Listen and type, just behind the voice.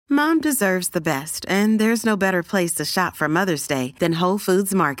Mom deserves the best, and there's no better place to shop for Mother's Day than Whole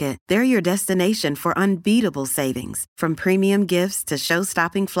Foods Market. They're your destination for unbeatable savings, from premium gifts to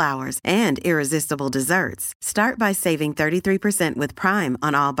show-stopping flowers and irresistible desserts. Start by saving 33% with Prime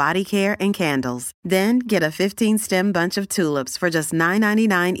on all body care and candles. Then get a 15-stem bunch of tulips for just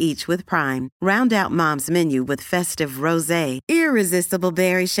 $9.99 each with Prime. Round out Mom's menu with festive rosé, irresistible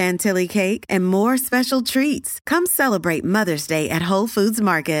berry chantilly cake, and more special treats. Come celebrate Mother's Day at Whole Foods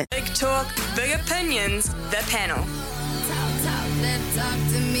Market. Big talk, big opinions, the panel. Talk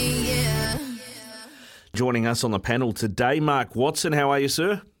to me, yeah. Joining us on the panel today, Mark Watson. How are you,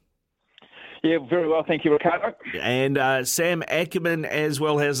 sir? Yeah, very well, thank you, Ricardo. And Sam Ackerman as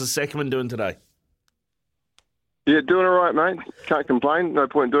well. How's the Sackerman doing today? Yeah, doing all right, mate. Can't complain. No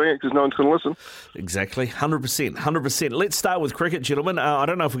point doing it because no one's going to listen. Exactly. 100%. 100%. Let's start with cricket, gentlemen. I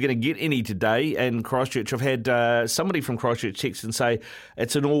don't know if we're going to get any today in Christchurch. I've had somebody from Christchurch text and say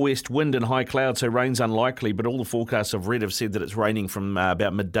it's an all-west wind and high cloud, so rain's unlikely, but all the forecasts I've read have said that it's raining from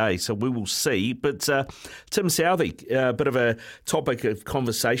about midday, so we will see. But Tim Southee, a bit of a topic of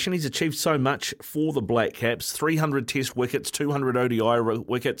conversation. He's achieved so much for the Black Caps, 300 Test wickets, 200 ODI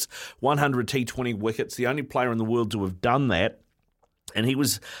wickets, 100 T20 wickets, the only player in the world to have done that. And he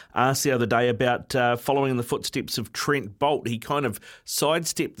was asked the other day about following in the footsteps of Trent Boult. He kind of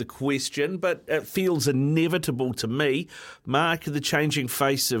sidestepped the question, but it feels inevitable to me. Mark, the changing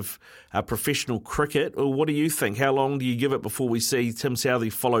face of professional cricket, or what do you think? How long do you give it before we see Tim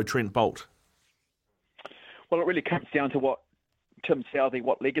Southee follow Trent Boult? Well, it really comes down to what Tim Southee,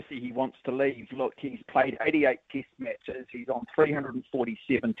 what legacy he wants to leave. Look, he's played 88 Test matches. He's on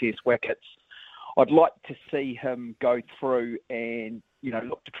 347 Test wickets. I'd like to see him go through and,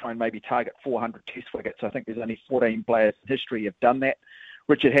 look to try and maybe target 400 Test wickets. I think there's only 14 players in history have done that.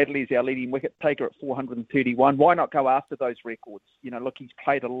 Richard Hadley is our leading wicket taker at 431. Why not go after those records? Look, he's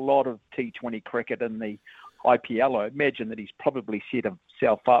played a lot of T20 cricket in the IPL. I imagine that he's probably set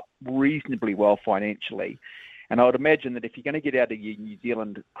himself up reasonably well financially. And I would imagine that if you're going to get out of your New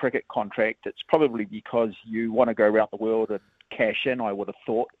Zealand cricket contract, it's probably because you want to go around the world and cash in, I would have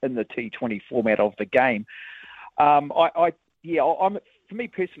thought, in the T20 format of the game. For me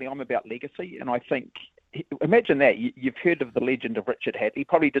personally, I'm about legacy, and I think, imagine that. You've heard of the legend of Richard Hadley.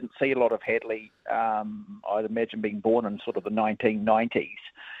 Probably didn't see a lot of Hadley, I'd imagine, being born in sort of the 1990s.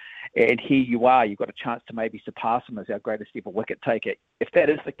 And here you are, you've got a chance to maybe surpass him as our greatest ever wicket taker. If that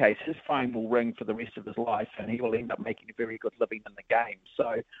is the case, his phone will ring for the rest of his life and he will end up making a very good living in the game.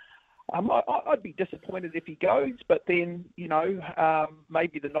 So I'd be disappointed if he goes, but then,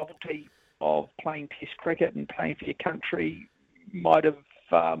 maybe the novelty of playing Test cricket and playing for your country might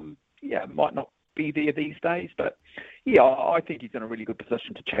not be there these days. But, I think he's in a really good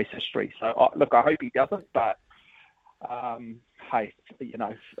position to chase history. So, I hope he doesn't, but... I'm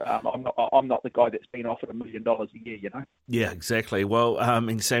not the guy that's been offered $1 million a year, Yeah, exactly. Well,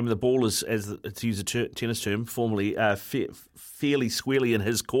 Sam, the ball is, to use a tennis term, formerly fairly squarely in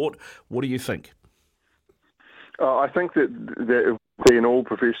his court. What do you think? I think that in all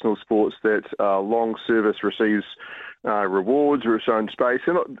professional sports that long service receives rewards or its own space.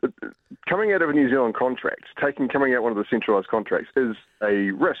 And coming out of a New Zealand contract, coming out one of the centralised contracts is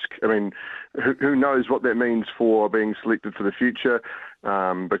a risk. I mean, who knows what that means for being selected for the future,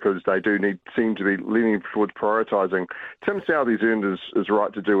 because they seem to be leaning towards prioritising. Tim Southee's earned his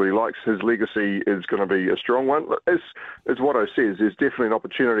right to do what he likes. His legacy is going to be a strong one. As Watto says, there's definitely an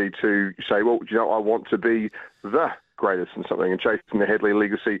opportunity to say, well, I want to be the greatest in something, and chasing the Hadley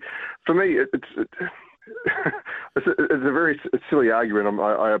legacy. For me, it's a very silly argument,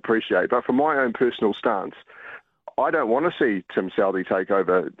 I appreciate, but from my own personal stance, I don't want to see Tim Southee take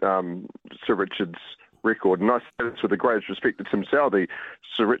over Sir Richard's record, and I say this with the greatest respect to Tim Southee.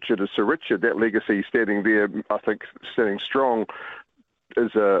 Sir Richard is Sir Richard. That legacy standing there, I think, standing strong,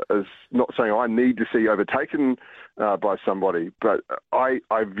 is not saying I need to see overtaken by somebody, but I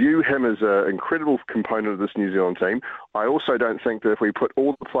view him as an incredible component of this New Zealand team. I also don't think that if we put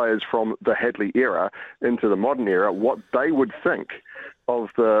all the players from the Hadley era into the modern era, what they would think of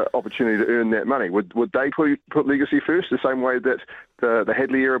the opportunity to earn that money. Would they put legacy first, the same way that the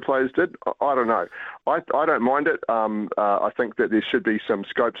Hadley era players did? I don't know. I don't mind it. I think that there should be some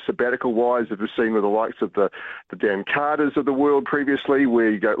scope sabbatical-wise, as we've seen with the likes of the Dan Carters of the world previously, where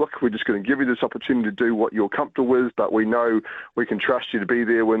you go, look, we're just going to give you this opportunity to do what you're comfortable with, but we know we can trust you to be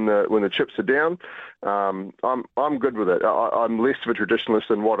there when the chips are down. I'm good with it. I'm less of a traditionalist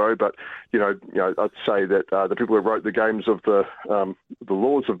than Watto, but I'd say that the people who wrote the games of the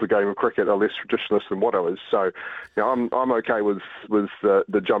laws of the game of cricket are less traditionalist than Watto is. So, I'm okay with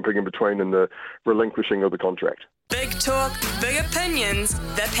the jumping in between and the relinquishing of the contract. Big Big talk, big opinions,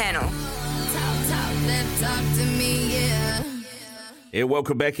 the panel. Talk to me, yeah. Yeah,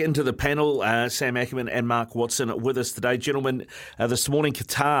 welcome back into the panel. Sam Ackerman and Mark Watson with us today. Gentlemen, this morning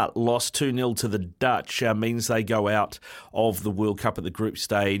Qatar lost 2-0 to the Dutch. Means they go out of the World Cup at the group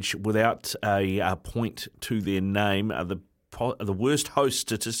stage without a point to their name. The worst host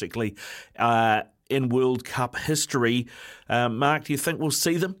statistically in World Cup history. Mark, do you think we'll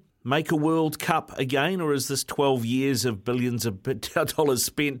see them make a World Cup again, or is this 12 years of billions of dollars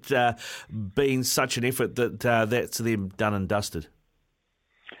spent being such an effort that that's them done and dusted?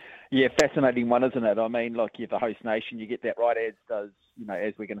 Yeah, fascinating one, isn't it? I mean, look, you're the host nation, you get that right, as does,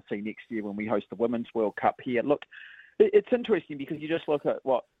 as we're going to see next year when we host the Women's World Cup here. Look, it's interesting because you just look at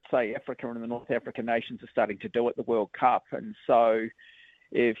what, say, Africa and the North African nations are starting to do at the World Cup. And so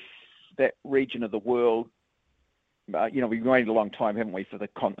if that region of the world, we've waited a long time, haven't we, for the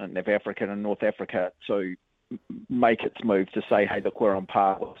continent of Africa and North Africa to make its move to say, hey, look, we're on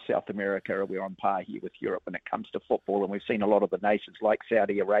par with South America, or we're on par here with Europe when it comes to football. And we've seen a lot of the nations like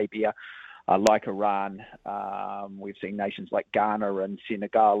Saudi Arabia, like Iran. We've seen nations like Ghana and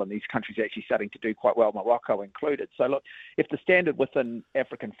Senegal, and these countries actually starting to do quite well, Morocco included. So look, if the standard within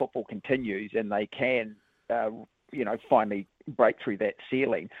African football continues and they can finally break through that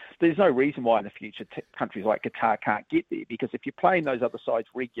ceiling, there's no reason why in the future countries like Qatar can't get there, because if you're playing those other sides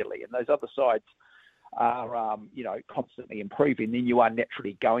regularly and those other sides are constantly improving, then you are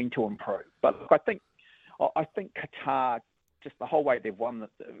naturally going to improve. But look, I think Qatar, just the whole way they've won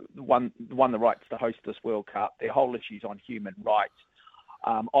the rights to host this World Cup, their whole issues on human rights.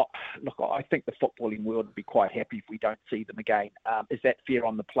 I think the footballing world would be quite happy if we don't see them again. Is that fair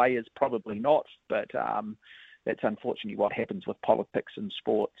on the players? Probably not, but that's unfortunately what happens with politics and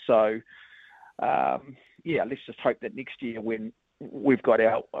sport. So, let's just hope that next year when we've got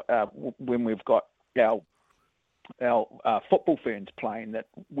our football fans playing, that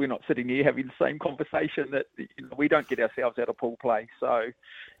we're not sitting here having the same conversation, that we don't get ourselves out of pool play. So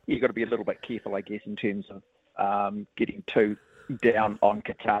you've got to be a little bit careful, I guess, in terms of getting too down on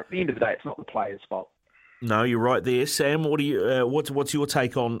Qatar. At the end of the day, it's not the players' fault. No, you're right there, Sam. What do you? What's your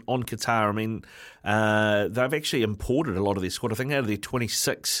take on Qatar? I mean, they've actually imported a lot of their squad. I think out of their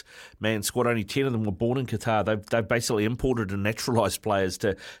 26-man squad, only 10 of them were born in Qatar. They've basically imported and naturalised players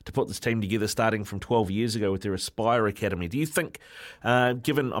to put this team together, starting from 12 years ago with their Aspire Academy. Do you think, they've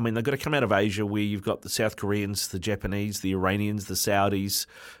got to come out of Asia, where you've got the South Koreans, the Japanese, the Iranians, the Saudis,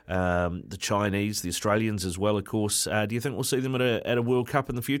 the Chinese, the Australians as well, of course. Do you think we'll see them at a World Cup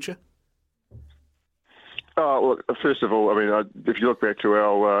in the future? Look, first of all, I mean, if you look back to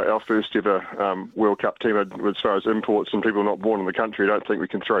our first ever World Cup team, as far as imports and people not born in the country, I don't think we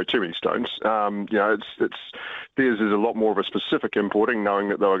can throw too many stones. Theirs is a lot more of a specific importing, knowing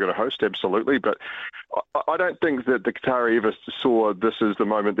that they were going to host, absolutely. But I don't think that the Qatari ever saw this as the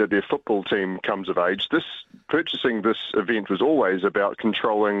moment that their football team comes of age. Purchasing this event was always about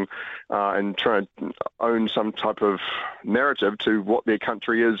controlling and trying to own some type of narrative to what their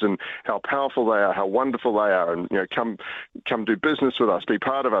country is and how powerful they are, how wonderful they are, and come do business with us, be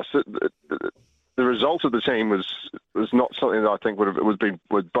part of us. The result of the team was not something that I think would be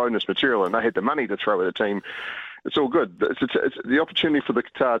bonus material, and they had the money to throw at a team. It's all good. It's the opportunity for the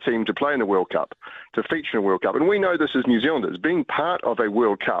Qatar team to play in the World Cup, to feature in a World Cup, and we know this as New Zealanders, being part of a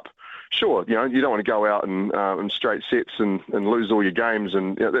World Cup. Sure, you don't want to go out and straight sets and lose all your games,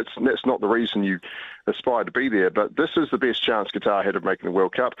 and that's not the reason you aspire to be there. But this is the best chance Qatar had of making the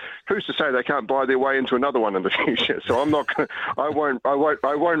World Cup. Who's to say they can't buy their way into another one in the future? So I won't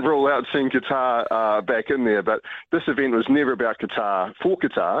rule out seeing Qatar back in there. But this event was never about Qatar for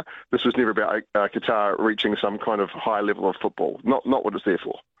Qatar. This was never about Qatar reaching some kind of high level of football. Not what it's there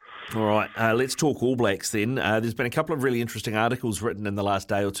for. All right, let's talk All Blacks then. There's been a couple of really interesting articles written in the last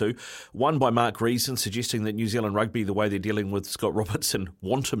day or two. One by Mark Reason suggesting that New Zealand rugby, the way they're dealing with Scott Robertson,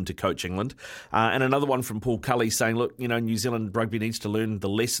 want him to coach England. And another one from Paul Cully saying, look, New Zealand rugby needs to learn the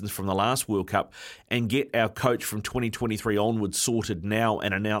lessons from the last World Cup and get our coach from 2023 onwards sorted now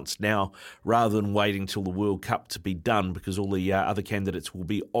and announced now, rather than waiting till the World Cup to be done, because all the other candidates will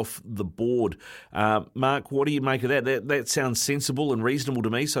be off the board. Mark, what do you make of that? That sounds sensible and reasonable to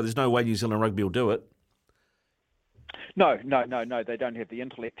me, so there's no way New Zealand rugby will do it. No, they don't have the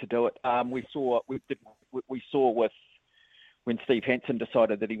intellect to do it. We saw with when Steve Hansen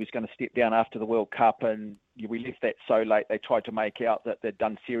decided that he was going to step down after the World Cup, and we left that so late. They tried to make out that they'd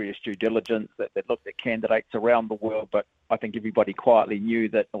done serious due diligence, that they'd looked at candidates around the world, but I think everybody quietly knew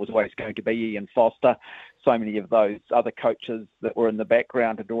that it was always going to be Ian Foster. So many of those other coaches that were in the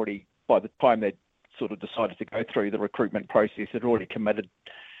background had already, by the time they'd sort of decided to go through the recruitment process, had already committed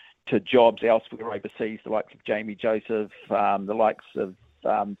to jobs elsewhere overseas, the likes of Jamie Joseph, the likes of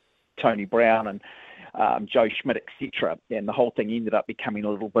Tony Brown and Joe Schmidt, etc. And the whole thing ended up becoming a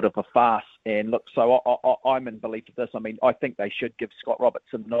little bit of a farce. And look, so I'm in belief of this. I mean, I think they should give Scott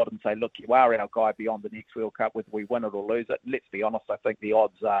Robertson a nod and say, look, you are our guy beyond the next World Cup, whether we win it or lose it. And let's be honest, I think the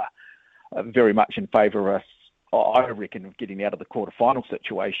odds are very much in favour of us, I reckon, of getting out of the quarterfinal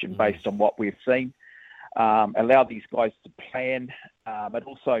situation based on what we've seen. Allow these guys to plan. It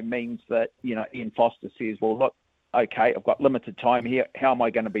also means that, Ian Foster says, well, look, okay, I've got limited time here. How am I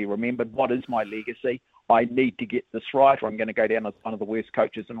going to be remembered? What is my legacy? I need to get this right, or I'm going to go down as one of the worst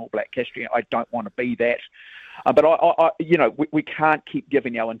coaches in All Black history. I don't want to be that. But we can't keep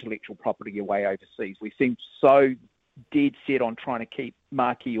giving our intellectual property away overseas. We seem so dead set on trying to keep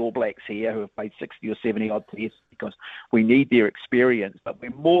marquee All Blacks here who have played 60 or 70 odd tests because we need their experience. But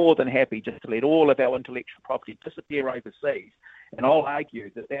we're more than happy just to let all of our intellectual property disappear overseas. And I'll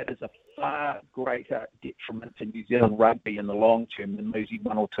argue that is a far greater detriment to New Zealand rugby in the long term than losing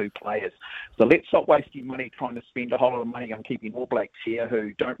one or two players. So let's stop wasting money trying to spend a whole lot of money on keeping All Blacks here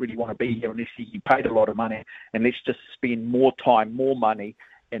who don't really want to be here unless you get paid a lot of money. And let's just spend more time, more money,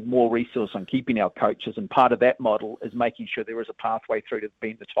 and more resource on keeping our coaches. And part of that model is making sure there is a pathway through to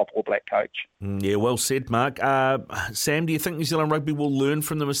being the top All Black coach. Yeah, well said, Mark. Sam, do you think New Zealand rugby will learn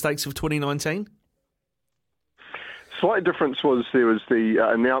from the mistakes of 2019? Slight difference was there was the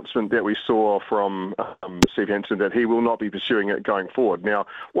announcement that we saw from Steve Hansen that he will not be pursuing it going forward. Now,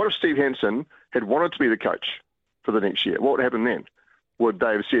 what if Steve Hansen had wanted to be the coach for the next year? What would happen then? Would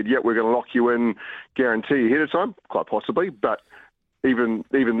they have said, we're going to lock you in, guarantee ahead of time? Quite possibly, but even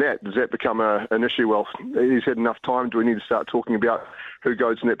that, does that become an issue? Well, he's had enough time. Do we need to start talking about who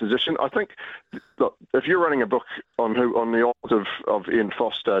goes in that position? I think, look, if you're running a book on the odds of Ian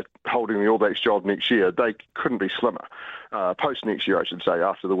Foster holding the All Blacks job next year, they couldn't be slimmer. Post next year, I should say,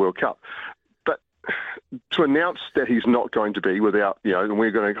 after the World Cup. But to announce that he's not going to be without, and we're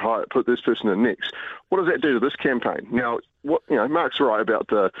going to put this person in next, what does that do to this campaign? Now, Mark's right about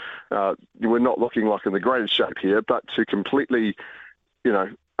we're not looking like in the greatest shape here, but to completely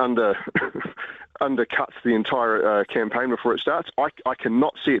undercuts the entire campaign before it starts. I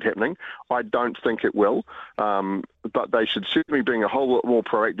cannot see it happening. I don't think it will. But they should certainly be being a whole lot more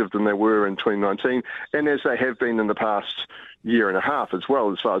proactive than they were in 2019, and as they have been in the past year and a half as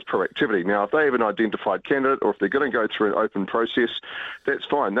well, as far as proactivity. Now, if they have an identified candidate or if they're going to go through an open process, that's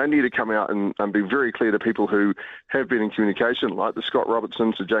fine. They need to come out and be very clear to people who have been in communication, like the Scott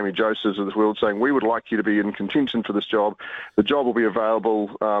Robertsons, the Jamie Josephs of this world, saying, we would like you to be in contention for this job. The job will be available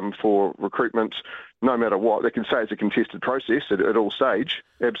for recruitment no matter what. They can say it's a contested process at all stage,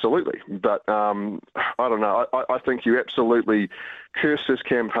 absolutely. But I don't know. I think you absolutely curse this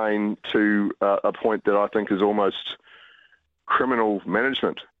campaign to a point that I think is almost criminal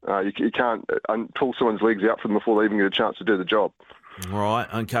management. You can't pull someone's legs out for them before they even get a chance to do the job. Right,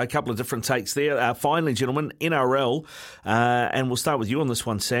 okay, a couple of different takes there. Finally, gentlemen, NRL, and we'll start with you on this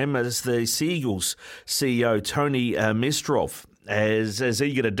one, Sam, as the Seagulls CEO, Tony Mestrov, as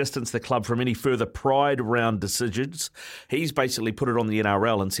eager to distance the club from any further Pride round decisions. He's basically put it on the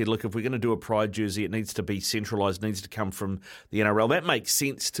NRL and said, look, if we're going to do a Pride jersey, it needs to be centralised, needs to come from the NRL. That makes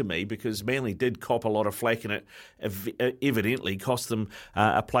sense to me because Manly did cop a lot of flack and it evidently cost them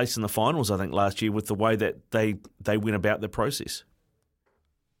a place in the finals, I think, last year with the way that they went about the process.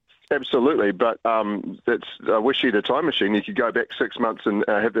 Absolutely, but it's I wish you had a time machine. You could go back 6 months and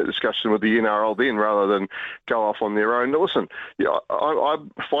have that discussion with the NRL then, rather than go off on their own. Now, listen,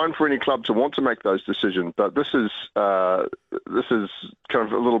 I'm fine for any club to want to make those decisions, but this is kind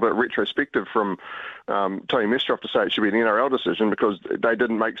of a little bit retrospective from Tony Mestrov to say it should be an NRL decision because they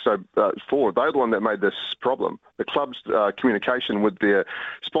didn't make so forward. They're the one that made this problem. The club's communication with their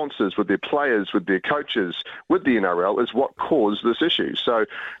sponsors, with their players, with their coaches, with the NRL is what caused this issue. So,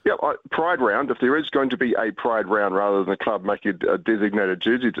 Pride round, if there is going to be a Pride round rather than the club making a designated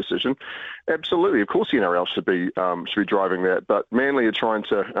jersey decision, absolutely, of course the NRL should be driving that. But Manly are trying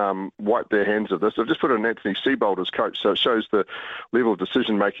to wipe their hands of this. They've just put in Anthony Seibold as coach, so it shows the level of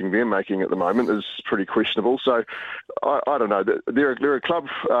decision-making they're making at the moment is pretty questionable. So I don't know. They're a club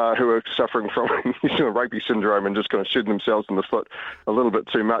who are suffering from New Zealand rugby syndrome and just kind of shooting themselves in the foot a little bit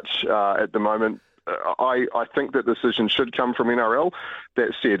too much at the moment. I think that decision should come from NRL.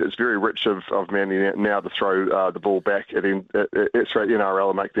 That said, it's very rich of Manly now to throw the ball back at NRL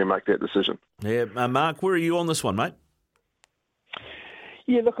and make them make that decision. Yeah, Mark, where are you on this one, mate?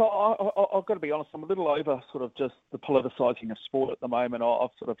 Yeah, look, I've got to be honest. I'm a little over sort of just the politicising of sport at the moment.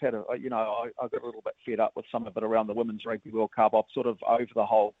 I've sort of had I got a little bit fed up with some of it around the Women's Rugby World Cup. I'm sort of over the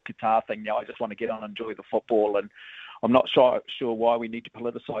whole Qatar thing now. I just want to get on and enjoy the football, and I'm not sure why we need to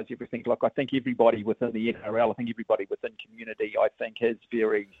politicise everything. Like, I think everybody within the NRL, I think everybody within community, I think is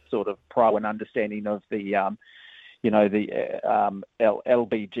very sort of pro and understanding of the,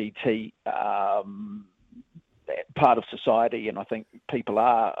 LBGT part of society, and I think people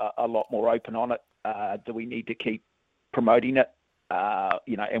are a lot more open on it. Do we need to keep promoting it?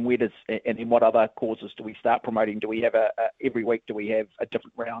 And where does, and in what other causes do we start promoting? Do we have every week? Do we have a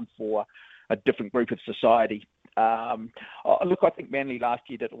different round for a different group of society? Look, I think Manly last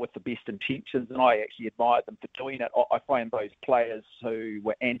year did it with the best intentions, and I actually admired them for doing it. I find those players who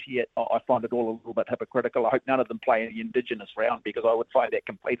were anti it, I find it all a little bit hypocritical. I hope none of them play in the Indigenous round, because I would find that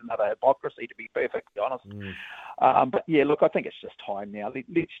complete and utter hypocrisy, to be perfectly honest. But yeah, look, I think it's just time now.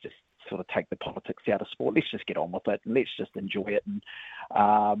 Let's just sort of take the politics out of sport. Let's just get on with it, and let's just enjoy it. And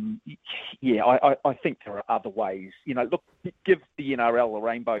I think there are other ways. Look, give the NRL a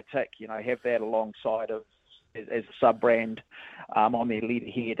rainbow tick. Have that alongside of as a sub-brand on their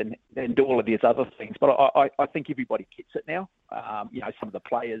letterhead and do all of these other things. But I think everybody gets it now. Some of the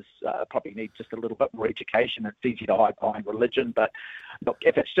players probably need just a little bit more education. It's easy to hide behind religion, but look,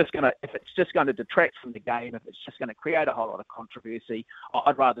 if it's just going to detract from the game, if it's just going to create a whole lot of controversy,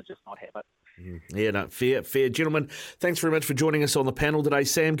 I'd rather just not have it. Yeah, no, fair. Gentlemen, thanks very much for joining us on the panel today.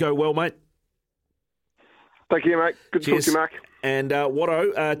 Sam, go well, mate. Thank you, mate. Good to talk to you, Mark. And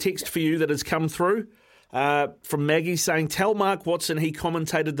Watto, text for you that has come through from Maggie saying, tell Mark Watson he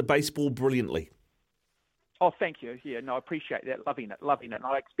commentated the baseball brilliantly. Oh, thank you. Yeah, no, I appreciate that. Loving it. And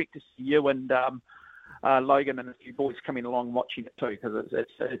I expect to see you and Logan and a few boys coming along watching it too, because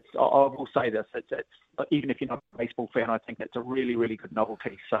it's I will say this, it's even if you're not a baseball fan, I think it's a really, really good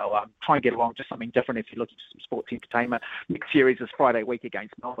novelty. So try and get along, just something different if you're looking for some sports entertainment. Next series is Friday week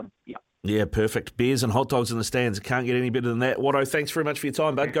against Melbourne. Yeah, perfect. Beers and hot dogs in the stands. Can't get any better than that. Watto, thanks very much for your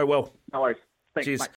time, bud. Go well. No worries. Thanks, Cheers. mate.